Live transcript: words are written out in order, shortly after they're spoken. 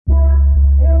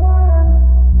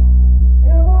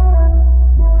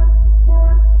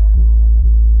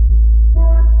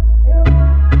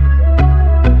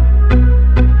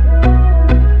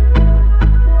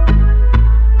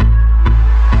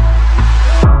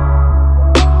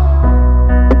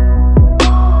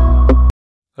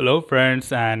Hello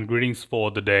friends and greetings for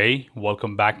the day.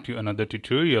 Welcome back to another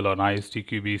tutorial on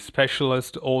ISTQB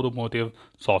Specialist Automotive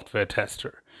Software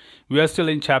Tester. We are still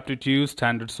in Chapter 2,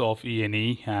 Standards of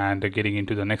E&E, and getting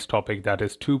into the next topic, that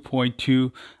is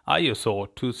 2.2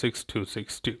 ISO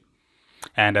 26262.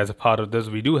 And as a part of this,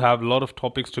 we do have a lot of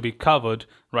topics to be covered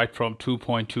right from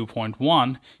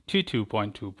 2.2.1 to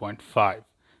 2.2.5.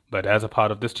 But as a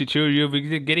part of this tutorial,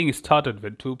 we're getting started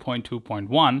with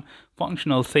 2.2.1,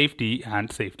 Functional Safety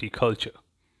and Safety Culture.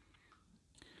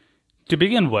 To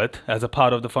begin with, as a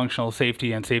part of the functional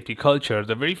safety and safety culture,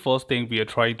 the very first thing we are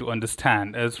trying to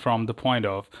understand is from the point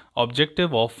of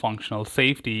objective of functional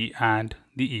safety and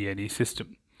the E&E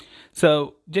system.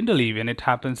 So generally, when it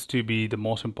happens to be the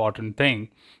most important thing,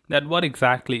 that what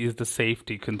exactly is the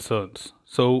safety concerns?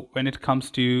 So when it comes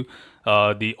to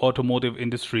the automotive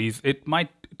industries, it might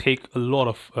take a lot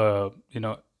of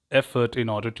effort in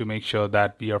order to make sure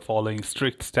that we are following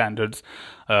strict standards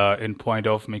in point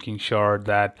of making sure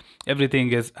that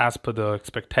everything is as per the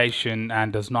expectation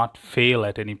and does not fail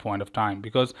at any point of time.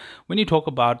 Because when you talk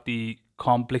about the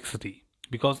complexity,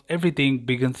 because everything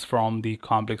begins from the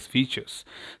complex features.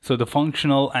 So the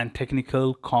functional and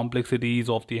technical complexities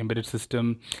of the embedded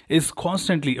system is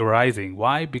constantly arising.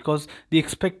 Why? Because the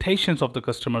expectations of the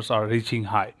customers are reaching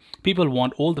high. People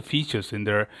want all the features in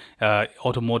their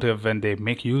automotive when they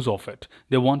make use of it.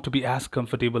 They want to be as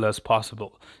comfortable as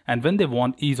possible. And when they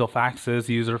want ease of access,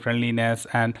 user friendliness,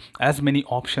 and as many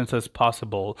options as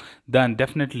possible, then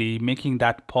definitely making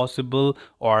that possible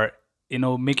or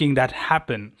making that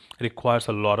happen requires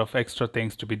a lot of extra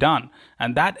things to be done.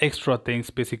 And that extra things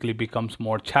basically becomes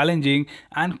more challenging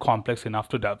and complex enough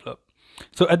to develop.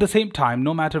 So at the same time,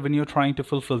 no matter when you're trying to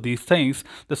fulfill these things,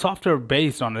 the software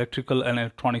based on electrical and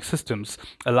electronic systems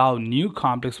allow new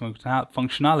complex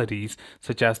functionalities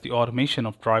such as the automation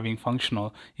of driving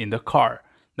functional in the car.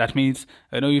 That means,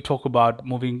 you talk about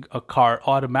moving a car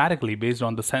automatically based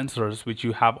on the sensors which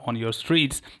you have on your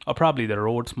streets or probably the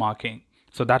roads marking.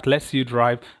 So that lets you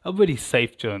drive a very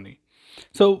safe journey.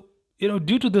 So,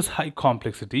 due to this high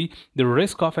complexity, the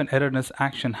risk of an erroneous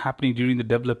action happening during the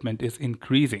development is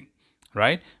increasing,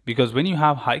 right? Because when you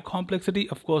have high complexity,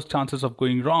 of course, chances of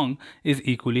going wrong is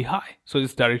equally high. So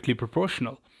it's directly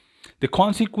proportional. The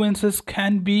consequences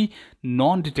can be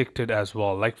non-detected as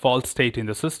well, like false state in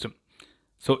the system.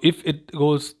 So if it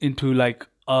goes into like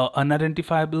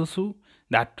unidentifiable issue,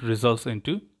 that results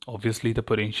into obviously the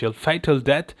potential fatal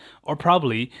death or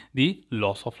probably the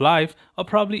loss of life or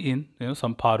probably in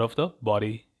some part of the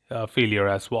body failure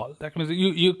as well. That means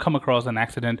you come across an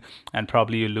accident and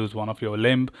probably you lose one of your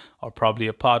limb or probably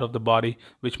a part of the body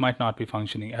which might not be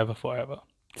functioning ever forever.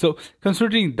 So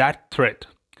considering that threat,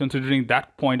 considering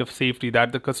that point of safety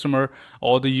that the customer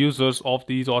or the users of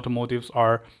these automotives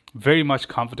are very much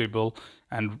comfortable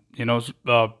and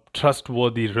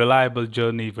trustworthy, reliable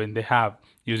journey when they have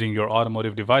using your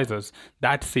automotive devices,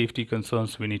 that safety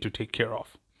concerns we need to take care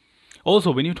of. Also,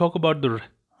 when you talk about the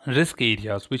risk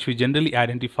areas which we generally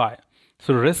identify,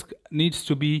 so risk needs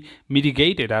to be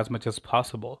mitigated as much as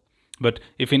possible. But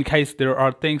if in case there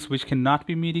are things which cannot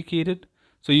be mitigated,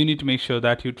 so you need to make sure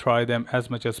that you try them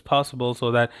as much as possible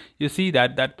so that you see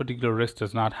that that particular risk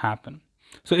does not happen.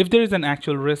 So if there is an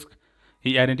actual risk,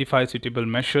 he identifies suitable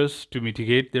measures to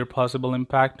mitigate their possible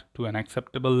impact to an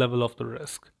acceptable level of the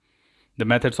risk. The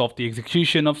methods of the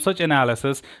execution of such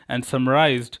analysis and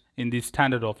summarized in the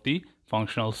standard of the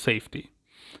functional safety.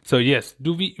 So yes,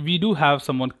 we do have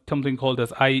something called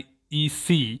as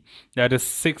IEC, that is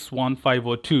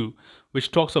 61502,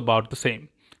 which talks about the same.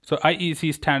 So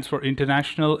IEC stands for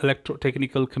International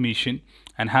Electrotechnical Commission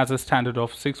and has a standard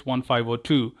of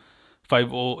 61502,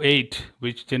 508,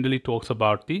 which generally talks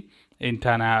about the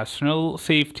international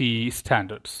safety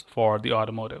standards for the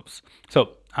automotives.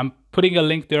 So I'm putting a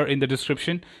link there in the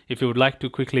description. If you would like to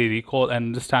quickly recall and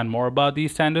understand more about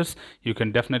these standards, you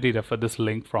can definitely refer this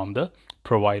link from the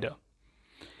provider.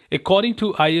 According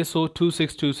to ISO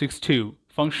 26262,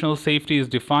 functional safety is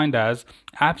defined as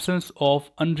absence of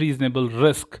unreasonable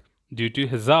risk due to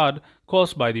hazard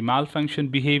caused by the malfunction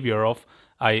behavior of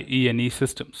E&E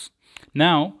systems.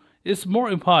 Now, it's more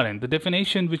important. The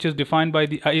definition which is defined by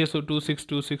the ISO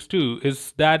 26262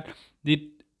 is that the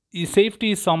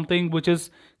safety is something which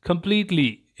is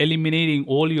completely eliminating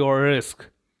all your risk,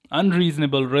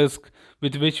 unreasonable risk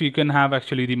with which you can have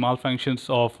actually the malfunctions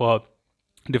of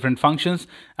different functions.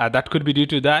 That could be due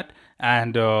to that,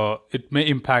 and it may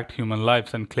impact human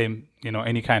lives and claim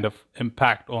any kind of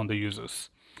impact on the users.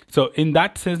 So in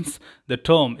that sense, the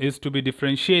term is to be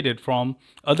differentiated from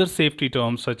other safety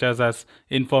terms such as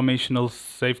informational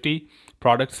safety,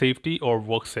 product safety, or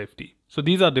work safety. So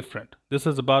these are different. This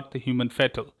is about the human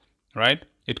fatal, right?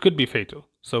 It could be fatal.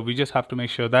 So we just have to make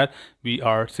sure that we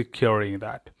are securing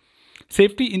that.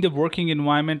 Safety in the working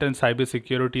environment and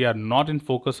cybersecurity are not in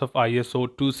focus of ISO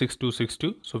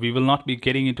 26262. So we will not be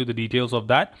getting into the details of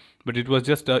that, but it was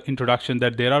just an introduction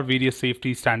that there are various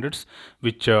safety standards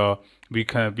which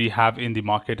we have in the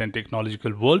market and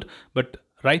technological world, but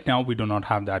right now we do not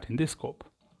have that in this scope.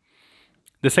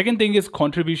 The second thing is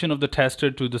contribution of the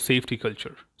tester to the safety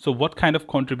culture. So what kind of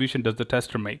contribution does the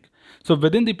tester make? So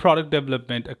within the product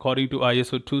development, according to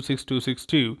ISO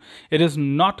 26262, it is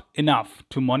not enough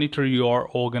to monitor your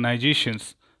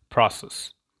organization's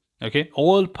process. Okay,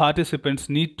 all participants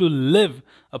need to live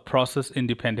a process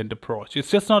independent approach. It's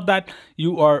just not that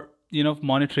you are,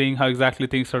 monitoring how exactly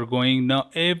things are going. No,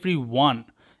 every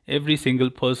single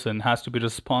person has to be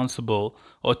responsible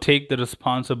or take the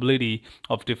responsibility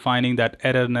of defining that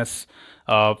error-free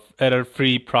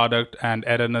product and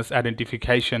errorness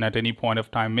identification at any point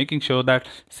of time, making sure that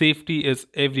safety is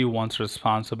everyone's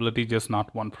responsibility, just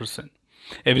not one person.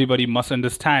 Everybody must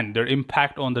understand their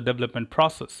impact on the development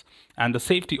process and the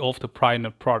safety of the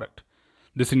final product.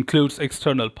 This includes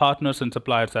external partners and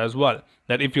suppliers as well.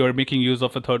 That if you are making use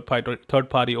of a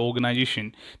third-party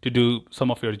organization to do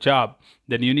some of your job,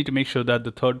 then you need to make sure that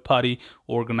the third-party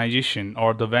organization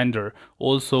or the vendor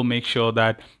also make sure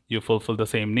that you fulfill the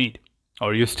same need,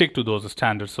 or you stick to those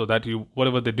standards, so that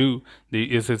whatever they do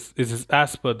is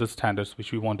as per the standards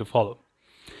which we want to follow.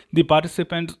 The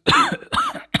participants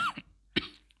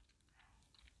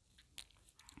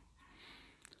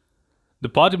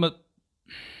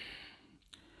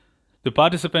The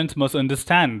participants must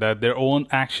understand that their own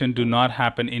action do not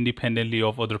happen independently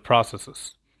of other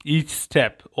processes. Each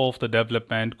step of the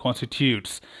development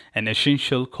constitutes an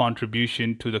essential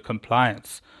contribution to the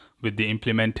compliance with the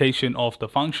implementation of the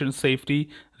function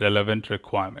safety relevant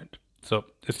requirement. So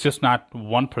it's just not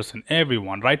one person,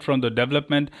 everyone, right from the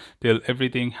development till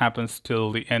everything happens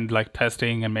till the end, like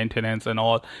testing and maintenance and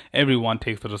all, everyone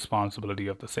takes the responsibility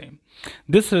of the same.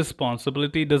 This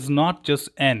responsibility does not just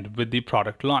end with the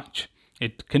product launch.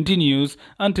 It continues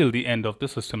until the end of the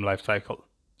system lifecycle.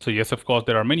 So yes, of course,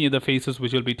 there are many other phases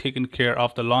which will be taken care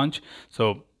of the launch.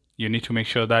 So you need to make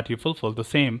sure that you fulfill the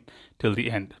same till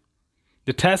the end.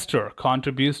 The tester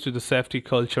contributes to the safety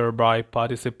culture by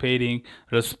participating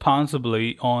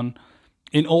responsibly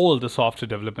in all the software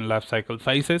development lifecycle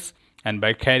phases, and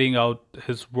by carrying out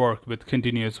his work with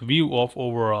continuous view of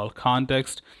overall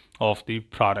context of the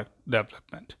product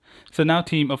development. So now,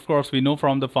 team, of course, we know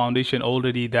from the foundation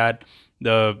already that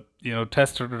the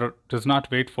tester does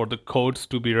not wait for the codes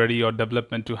to be ready or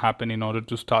development to happen in order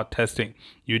to start testing.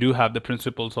 You do have the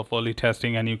principles of early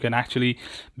testing, and you can actually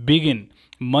begin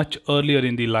much earlier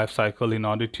in the life cycle in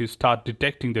order to start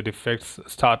detecting the defects,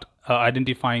 start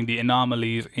identifying the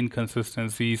anomalies,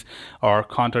 inconsistencies, or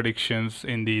contradictions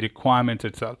in the requirements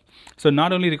itself. So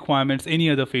not only requirements, any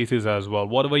other phases as well.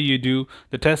 Whatever you do,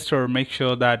 the tester makes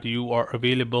sure that you are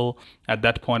available at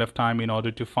that point of time in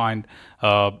order to find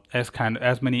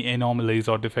as many anomalies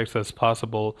or defects as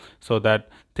possible, so that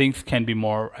things can be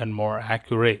more and more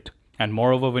accurate. And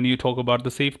moreover, when you talk about the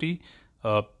safety,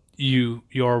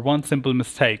 your one simple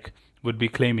mistake would be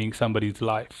claiming somebody's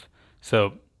life.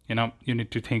 So you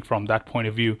need to think from that point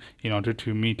of view in order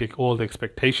to meet all the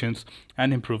expectations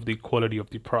and improve the quality of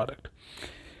the product.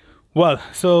 Well,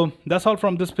 so that's all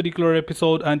from this particular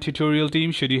episode and tutorial,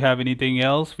 team. Should you have anything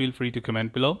else, feel free to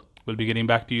comment below. We'll be getting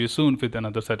back to you soon with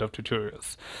another set of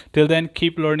tutorials. Till then,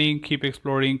 keep learning, keep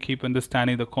exploring, keep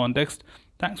understanding the context.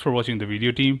 Thanks for watching the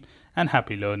video, team, and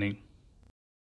happy learning.